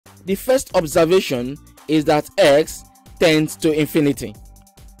The first observation is that x tends to infinity.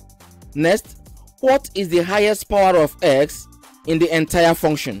 Next, what is the highest power of x in the entire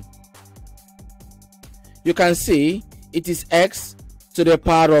function? You can see it is x to the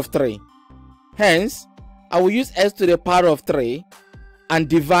power of 3. Hence, I will use x to the power of 3 and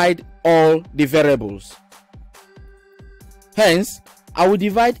divide all the variables. Hence, I will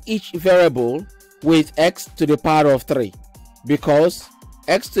divide each variable with x to the power of 3 because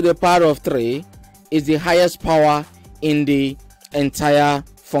x to the power of 3 is the highest power in the entire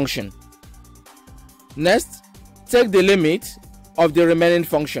function. Next, take the limit of the remaining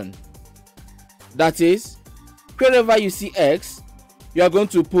function. That is, wherever you see x, you are going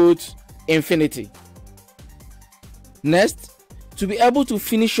to put infinity. Next, to be able to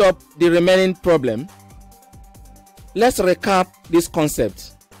finish up the remaining problem, let's recap this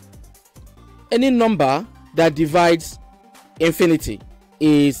concept. Any number that divides infinity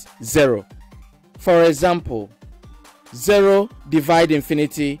is 0. For example, 0 divide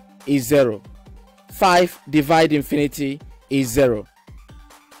infinity is 0. 5 divide infinity is 0.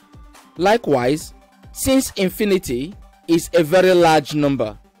 Likewise, since infinity is a very large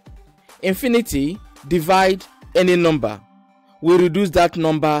number, infinity divide any number will reduce that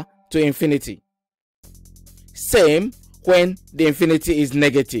number to infinity. Same when the infinity is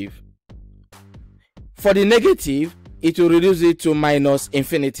negative. For the negative, it will reduce it to minus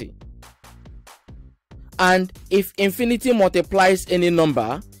infinity. And if infinity multiplies any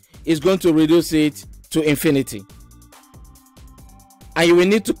number, it's going to reduce it to infinity. And you will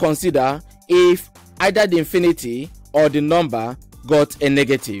need to consider if either the infinity or the number got a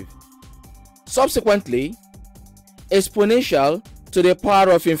negative. Subsequently, exponential to the power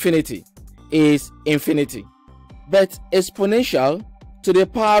of infinity is infinity, but exponential to the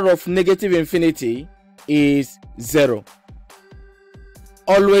power of negative infinity is 0.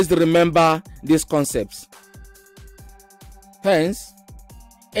 Always remember these concepts. Hence,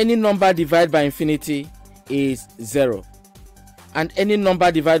 any number divided by infinity is 0, and any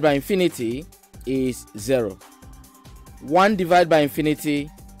number divided by infinity is 0. 1 divided by infinity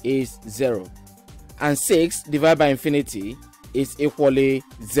is 0, and 6 divided by infinity is equally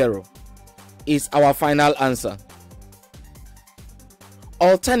 0. Is our final answer.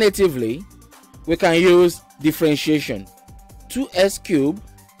 Alternatively, we can use differentiation. 2x cubed,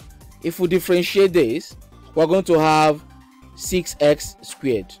 if we differentiate this, we're going to have 6x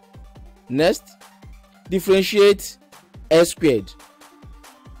squared. Next, differentiate x squared,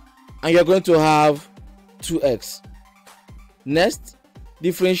 and you're going to have 2x. Next,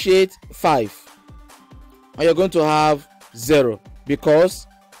 differentiate 5, and you're going to have 0 because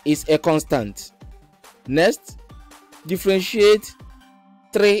it's a constant. Next, differentiate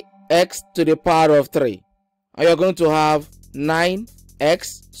 3x to the power of 3, and you're going to have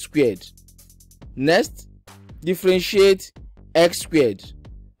 9x squared. Next, differentiate x squared.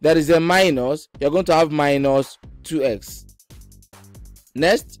 There is a minus, you're going to have minus 2x.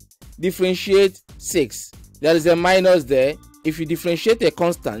 Next, differentiate 6. There is a minus there. If you differentiate a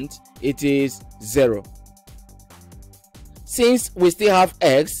constant, it is 0. Since we still have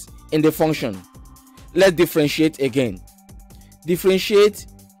x in the function, let's differentiate again. Differentiate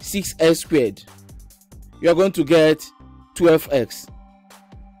 6x squared. You are going to get 12x.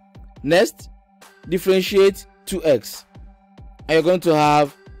 Next, differentiate 2x, and you're going to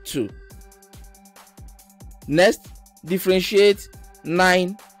have 2. Next, differentiate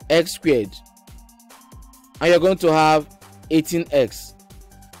 9x squared, and you're going to have 18x.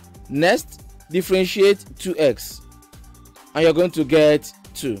 Next, differentiate 2x, and you're going to get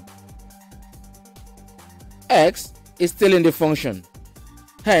 2. X is still in the function,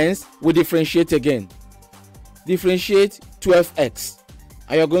 hence we differentiate again. Differentiate 12x,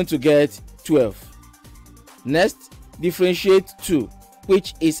 and you're going to get 12. Next, differentiate 2,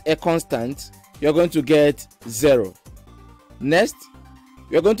 which is a constant, you're going to get 0. Next,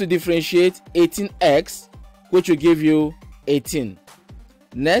 you're going to differentiate 18x, which will give you 18.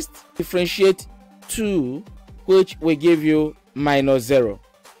 Next, differentiate 2, which will give you minus 0.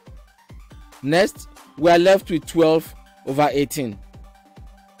 Next, we are left with 12 over 18.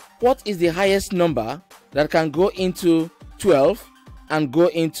 What is the highest number that can go into 12 and go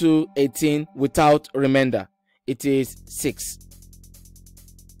into 18 without remainder? It is 6.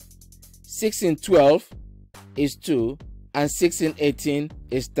 6 in 12 is 2, and 6 in 18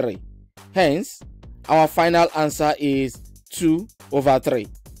 is 3. Hence, our final answer is 2 over 3,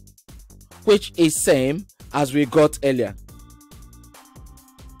 which is same as we got earlier.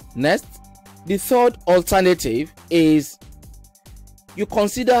 Next, the third alternative is you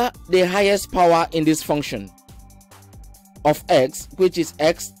consider the highest power in this function. of x, which is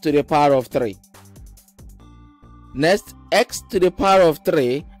x to the power of 3. Next, x to the power of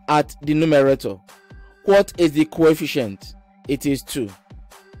 3 at the numerator. What is the coefficient? It is 2.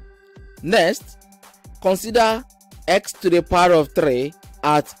 Next, consider x to the power of 3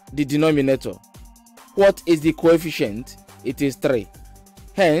 at the denominator. What is the coefficient? It is 3.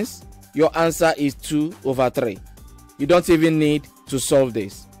 Hence, your answer is 2 over 3. You don't even need to solve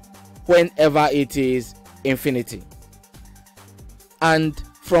this whenever it is infinity. And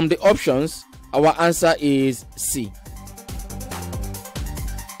from the options, our answer is C.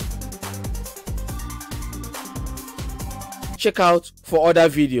 Check out for other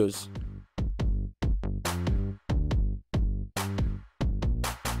videos.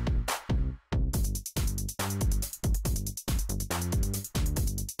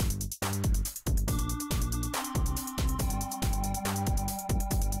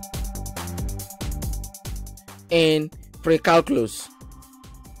 In Precalculus.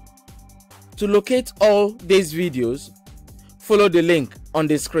 To locate all these videos, follow the link on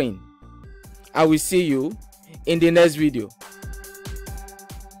the screen. I will see you in the next video.